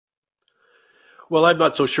Well, I'm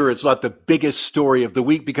not so sure it's not the biggest story of the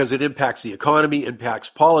week because it impacts the economy, impacts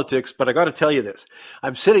politics. But I got to tell you this: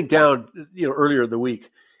 I'm sitting down, earlier in the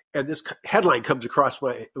week, and this headline comes across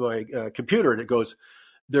my computer, and it goes,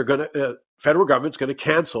 "They're going to federal government's going to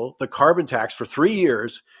cancel the carbon tax for 3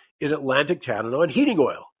 years in Atlantic Canada on heating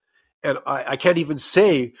oil." And I can't even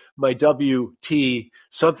say my WT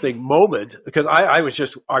something moment because I was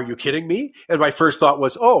just, are you kidding me? And my first thought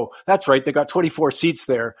was, oh, that's right. They got 24 seats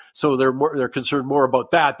there. So they're concerned more about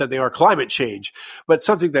that than they are climate change. But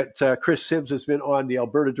something that Kris Sims has been on, the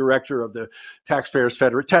Alberta director of the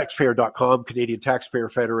taxpayer.com, Canadian Taxpayer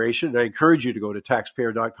Federation. And I encourage you to go to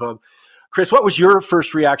taxpayer.com. Kris, what was your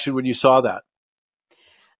first reaction when you saw that?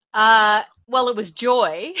 Well, it was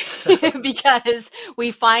joy because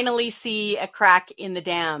we finally see a crack in the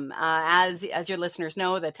dam. As your listeners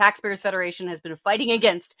know, the Taxpayers Federation has been fighting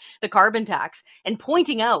against the carbon tax and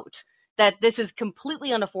pointing out that this is completely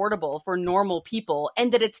unaffordable for normal people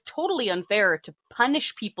and that it's totally unfair to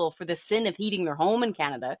punish people for the sin of heating their home in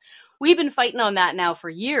Canada. We've been fighting on that now for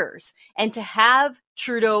years. And to have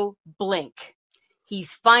Trudeau blink,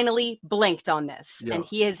 he's finally blinked on this. Yeah. And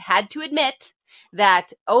he has had to admit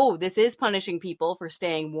that, this is punishing people for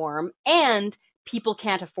staying warm and people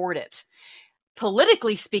can't afford it.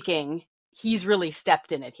 Politically speaking, he's really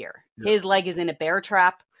stepped in it here. Yeah. His leg is in a bear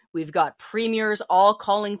trap. We've got premiers all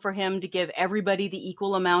calling for him to give everybody the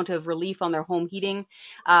equal amount of relief on their home heating.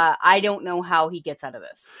 I don't know how he gets out of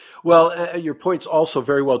this. Well, your point's also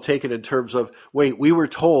very well taken in terms of, wait, we were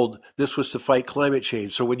told this was to fight climate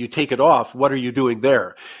change. So when you take it off, what are you doing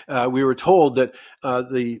there? We were told that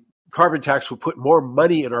the carbon tax would put more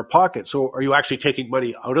money in our pockets. So are you actually taking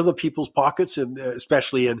money out of the people's pockets, and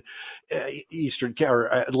especially in Eastern or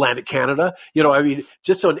Atlantic Canada?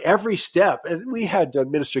 Just on every step. And we had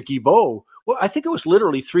Minister Guilbeault, well, I think it was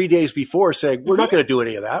literally 3 days before, saying, we're not going to do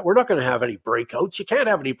any of that. We're not going to have any breakouts. You can't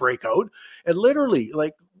have any breakout. And literally,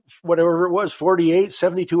 like whatever it was, 48,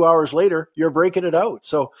 72 hours later, you're breaking it out.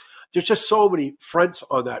 So there's just so many fronts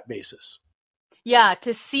on that basis. Yeah,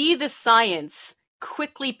 to see the science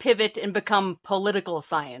quickly pivot and become political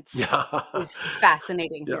science is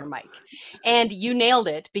fascinating here, Mike. And you nailed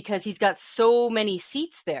it because he's got so many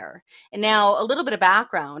seats there. And now a little bit of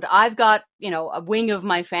background. I've got, a wing of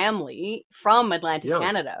my family from Atlantic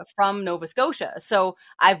Canada, from Nova Scotia. So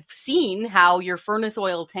I've seen how your furnace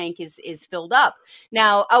oil tank is filled up.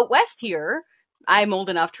 Now out west here, I'm old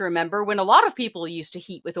enough to remember when a lot of people used to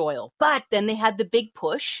heat with oil, but then they had the big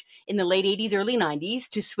push in the late 80s, early 90s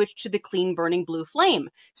to switch to the clean burning blue flame.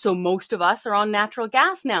 So most of us are on natural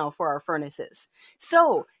gas now for our furnaces.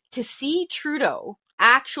 So to see Trudeau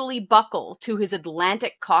actually buckle to his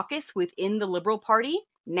Atlantic caucus within the Liberal Party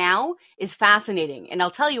now is fascinating. And I'll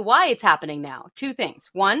tell you why it's happening now. Two things.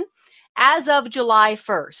 One, as of July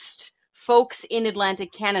 1st, folks in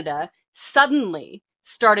Atlantic Canada suddenly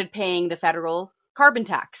started paying the federal carbon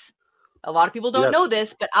tax. A lot of people don't know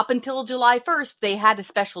this, but up until July 1st, they had a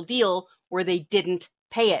special deal where they didn't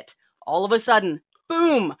pay it. All of a sudden,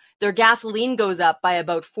 boom, their gasoline goes up by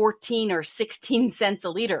about 14 or 16 cents a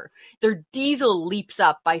liter. Their diesel leaps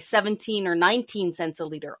up by 17 or 19 cents a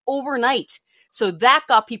liter overnight. So that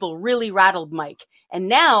got people really rattled, Mike. And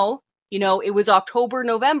now, it was October,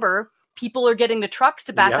 November. People are getting the trucks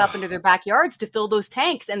to back up into their backyards to fill those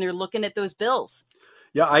tanks, and they're looking at those bills.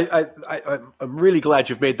 Yeah, I'm really glad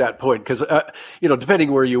you've made that point because,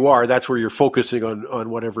 depending where you are, that's where you're focusing on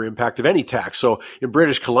whatever impact of any tax. So in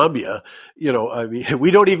British Columbia,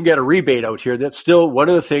 we don't even get a rebate out here. That's still one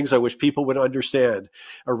of the things I wish people would understand.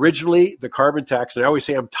 Originally, the carbon tax, and I always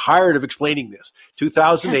say I'm tired of explaining this,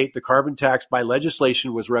 2008, the carbon tax by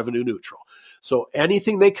legislation was revenue neutral. So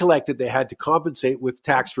anything they collected, they had to compensate with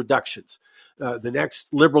tax reductions. The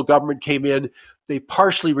next Liberal government came in, they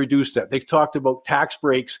partially reduced that. They talked about tax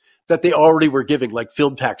breaks that they already were giving, like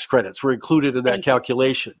film tax credits were included in that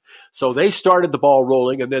calculation. So they started the ball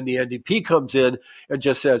rolling, and then the NDP comes in and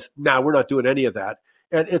just says, we're not doing any of that.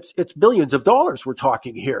 And it's billions of dollars we're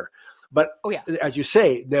talking here. But as you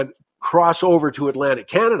say, then cross over to Atlantic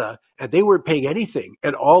Canada, and they weren't paying anything.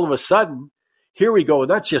 And all of a sudden, here we go. And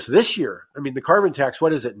that's just this year. I mean, the carbon tax,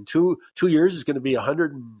 what is it? In two years is going to be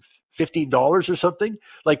 $115 or something.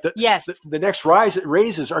 Like the next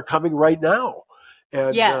raises are coming right now.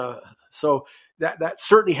 And so that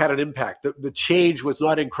certainly had an impact. The change was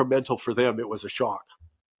not incremental for them. It was a shock.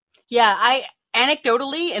 Yeah,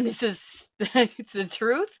 anecdotally, and this is it's the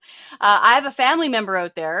truth, I have a family member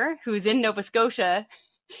out there who's in Nova Scotia.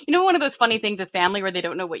 One of those funny things with family where they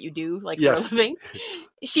don't know what you do, for a living.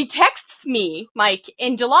 She texts me, Mike,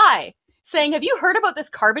 in July saying, have you heard about this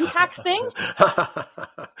carbon tax thing?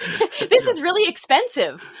 This is really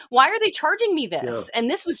expensive. Why are they charging me this? And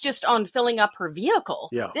this was just on filling up her vehicle.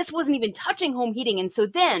 This wasn't even touching home heating. And so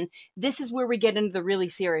then this is where we get into the really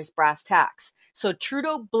serious brass tacks. So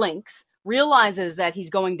Trudeau blinks, realizes that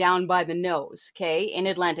he's going down by the nose, okay, in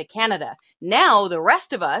Atlantic Canada. Now the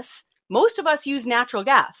rest of us, most of us use natural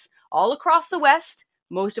gas. All across the West,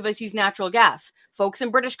 most of us use natural gas. Folks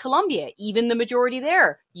in British Columbia, even the majority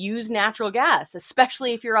there, use natural gas,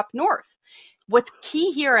 especially if you're up north. What's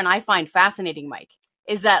key here, and I find fascinating, Mike,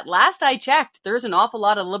 is that last I checked, there's an awful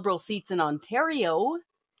lot of Liberal seats in Ontario,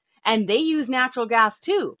 and they use natural gas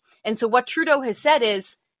too. And so what Trudeau has said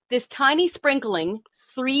is this tiny sprinkling,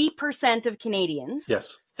 3% of Canadians,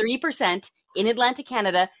 3% in Atlantic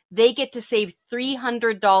Canada, they get to save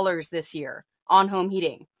 $300 this year on home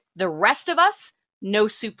heating. The rest of us, no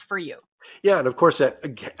soup for you. Yeah, and of course that,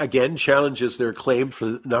 again, challenges their claim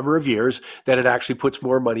for a number of years that it actually puts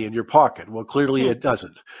more money in your pocket. Well, clearly it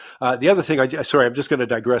doesn't. The other thing, I'm just going to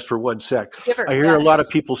digress for one sec. I hear a lot of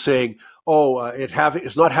people saying,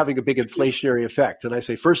 it's not having a big inflationary effect. And I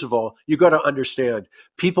say, first of all, you got to understand,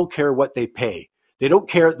 people care what they pay. They don't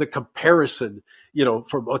care the comparison,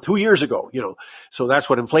 from 2 years ago, So that's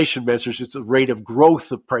what inflation measures. It's the rate of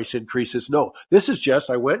growth of price increases. No, this is just,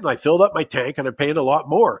 I went and I filled up my tank and I'm paying a lot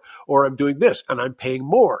more, or I'm doing this and I'm paying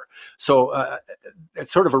more. So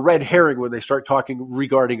it's sort of a red herring when they start talking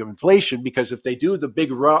regarding inflation, because if they do the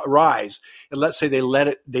big rise, and let's say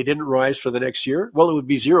they didn't rise for the next year, well, it would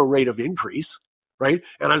be zero rate of increase, right?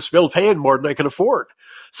 And I'm still paying more than I can afford.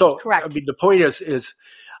 So, correct. I mean, the point is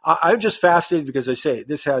I'm just fascinated because I say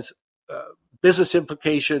this has business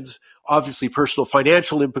implications, obviously personal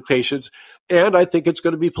financial implications, and I think it's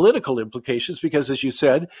going to be political implications because, as you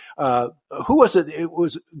said, who was it? It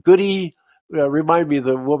was Goody. Remind me of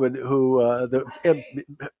the woman who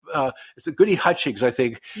it's a Goody Hutchings, I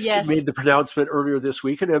think, made the pronouncement earlier this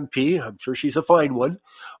week, an MP. I'm sure she's a fine one,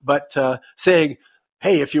 but saying,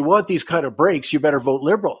 hey, if you want these kind of breaks, you better vote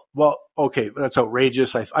Liberal. Well, okay, that's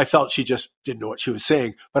outrageous. I felt she just didn't know what she was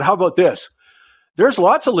saying. But how about this? There's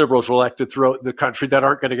lots of Liberals elected throughout the country that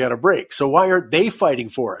aren't going to get a break. So why aren't they fighting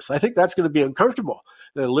for us? I think that's going to be uncomfortable.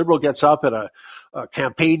 The Liberal gets up at a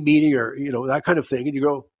campaign meeting or, that kind of thing. And you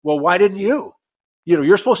go, well, why didn't you?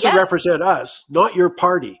 You're supposed to represent us, not your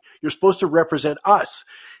party. You're supposed to represent us.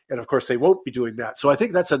 And of course, they won't be doing that. So I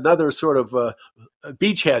think that's another sort of a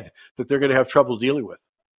beachhead that they're going to have trouble dealing with.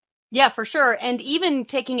 Yeah, for sure. And even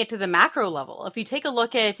taking it to the macro level, if you take a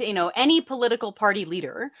look at, any political party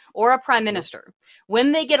leader or a prime minister,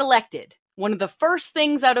 when they get elected, one of the first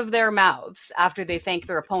things out of their mouths after they thank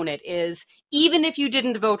their opponent is, even if you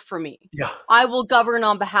didn't vote for me, I will govern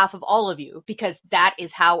on behalf of all of you, because that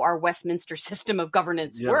is how our Westminster system of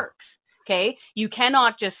governance works. Okay. You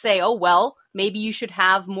cannot just say, oh, well, maybe you should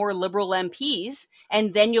have more Liberal MPs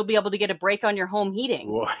and then you'll be able to get a break on your home heating,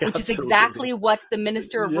 which is exactly what the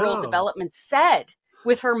Minister of Rural Development said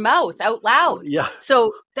with her mouth out loud.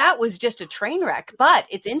 So that was just a train wreck. But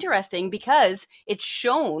it's interesting because it's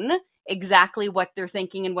shown exactly what they're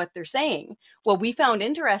thinking and what they're saying. What we found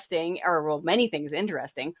interesting, many things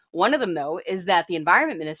interesting. One of them, though, is that the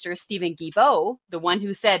Environment Minister, Stephen Guilbeault, the one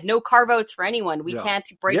who said no carve-outs for anyone, we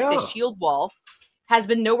can't break the shield wall, has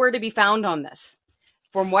been nowhere to be found on this.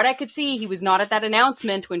 From what I could see, he was not at that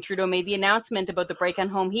announcement when Trudeau made the announcement about the break on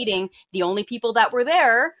home heating. The only people that were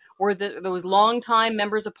there were those longtime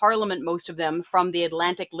members of Parliament, most of them from the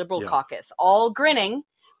Atlantic Liberal caucus, all grinning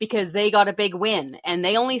because they got a big win. And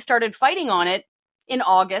they only started fighting on it in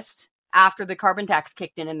August after the carbon tax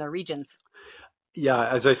kicked in their regions. Yeah,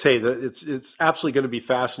 as I say, it's absolutely going to be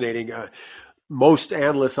fascinating. Most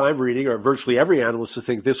analysts I'm reading, or virtually every analyst,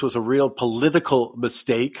 think this was a real political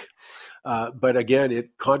mistake. But again,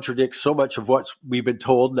 it contradicts so much of what we've been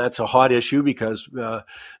told, and that's a hot issue because the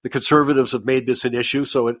Conservatives have made this an issue,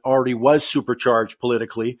 so it already was supercharged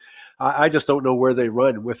politically. I just don't know where they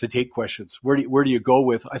run with the take questions. Where do you go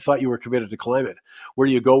with, I thought you were committed to climate? Where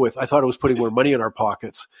do you go with, I thought it was putting more money in our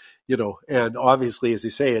pockets? And obviously, as you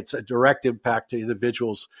say, it's a direct impact to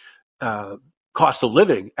individuals' cost of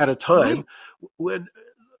living at a time when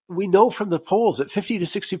we know from the polls that 50 to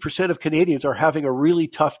 60% of Canadians are having a really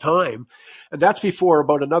tough time. And that's before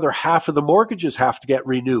about another half of the mortgages have to get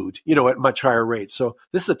renewed, at much higher rates. So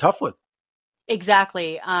this is a tough one.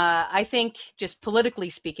 Exactly. I think just politically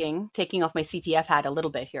speaking, taking off my CTF hat a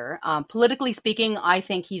little bit here, politically speaking, I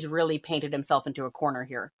think he's really painted himself into a corner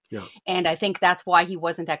here. Yeah. And I think that's why he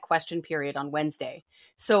wasn't at question period on Wednesday.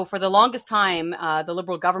 So for the longest time, the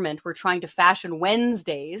Liberal government were trying to fashion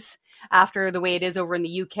Wednesdays after the way it is over in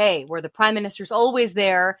the UK, where the Prime Minister's always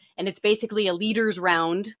there, and it's basically a leaders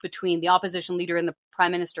round between the opposition leader and the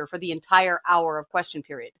Prime Minister for the entire hour of question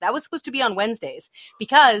period. That was supposed to be on Wednesdays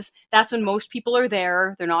because that's when most people are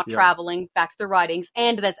there. They're not traveling back to their ridings,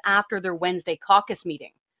 and that's after their Wednesday caucus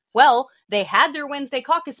meeting. Well, they had their Wednesday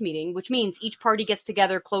caucus meeting, which means each party gets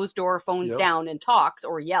together, closed door, phones down, and talks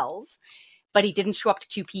or yells, but he didn't show up to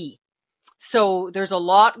QP. So there's a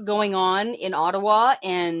lot going on in Ottawa,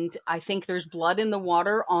 and I think there's blood in the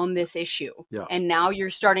water on this issue. Yeah. And now you're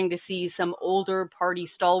starting to see some older party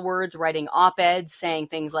stalwarts writing op-eds saying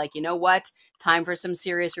things like, you know what, time for some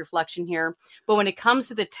serious reflection here. But when it comes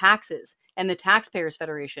to the taxes and the Taxpayers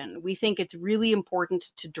Federation, we think it's really important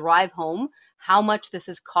to drive home how much this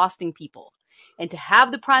is costing people. And to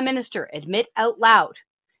have the Prime Minister admit out loud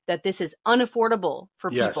that this is unaffordable for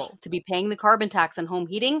people to be paying the carbon tax on home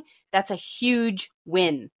heating, that's a huge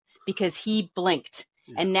win because he blinked.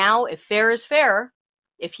 And now if fair is fair,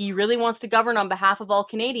 if he really wants to govern on behalf of all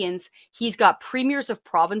Canadians, he's got premiers of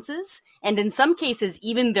provinces and in some cases,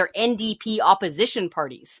 even their NDP opposition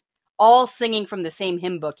parties all singing from the same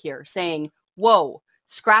hymn book here saying, whoa,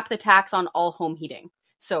 scrap the tax on all home heating.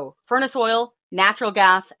 So furnace oil, natural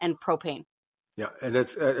gas, and propane. Yeah, and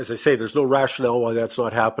that's, as I say, there's no rationale why that's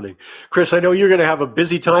not happening. Kris, I know you're going to have a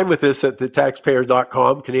busy time with this at the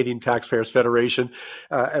taxpayer.com, Canadian Taxpayers Federation.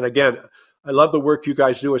 And again, I love the work you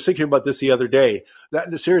guys do. I was thinking about this the other day.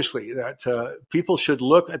 Seriously, people should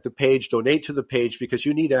look at the page, donate to the page, because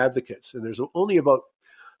you need advocates. And there's only about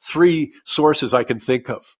 3 sources I can think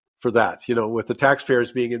of for that, with the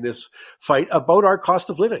taxpayers being in this fight about our cost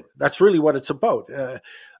of living. That's really what it's about.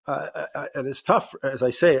 And it's tough. As I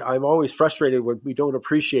say, I'm always frustrated when we don't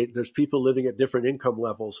appreciate there's people living at different income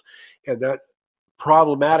levels. And that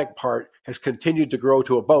problematic part has continued to grow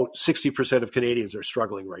to about 60% of Canadians are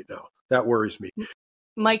struggling right now. That worries me.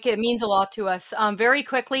 Mike, it means a lot to us. Very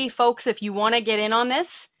quickly, folks, if you want to get in on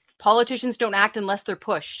this, politicians don't act unless they're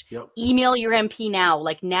pushed. Yep. Email your MP now.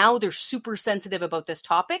 Like now they're super sensitive about this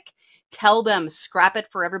topic. Tell them, scrap it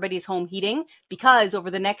for everybody's home heating, because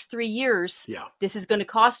over the next 3 years, this is going to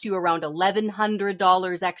cost you around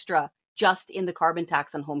 $1,100 extra just in the carbon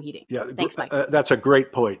tax on home heating. Yeah, thanks, Mike. That's a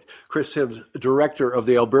great point. Kris Sims, Director of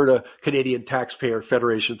the Alberta Canadian Taxpayer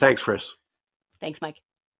Federation. Thanks, Kris. Thanks, Mike.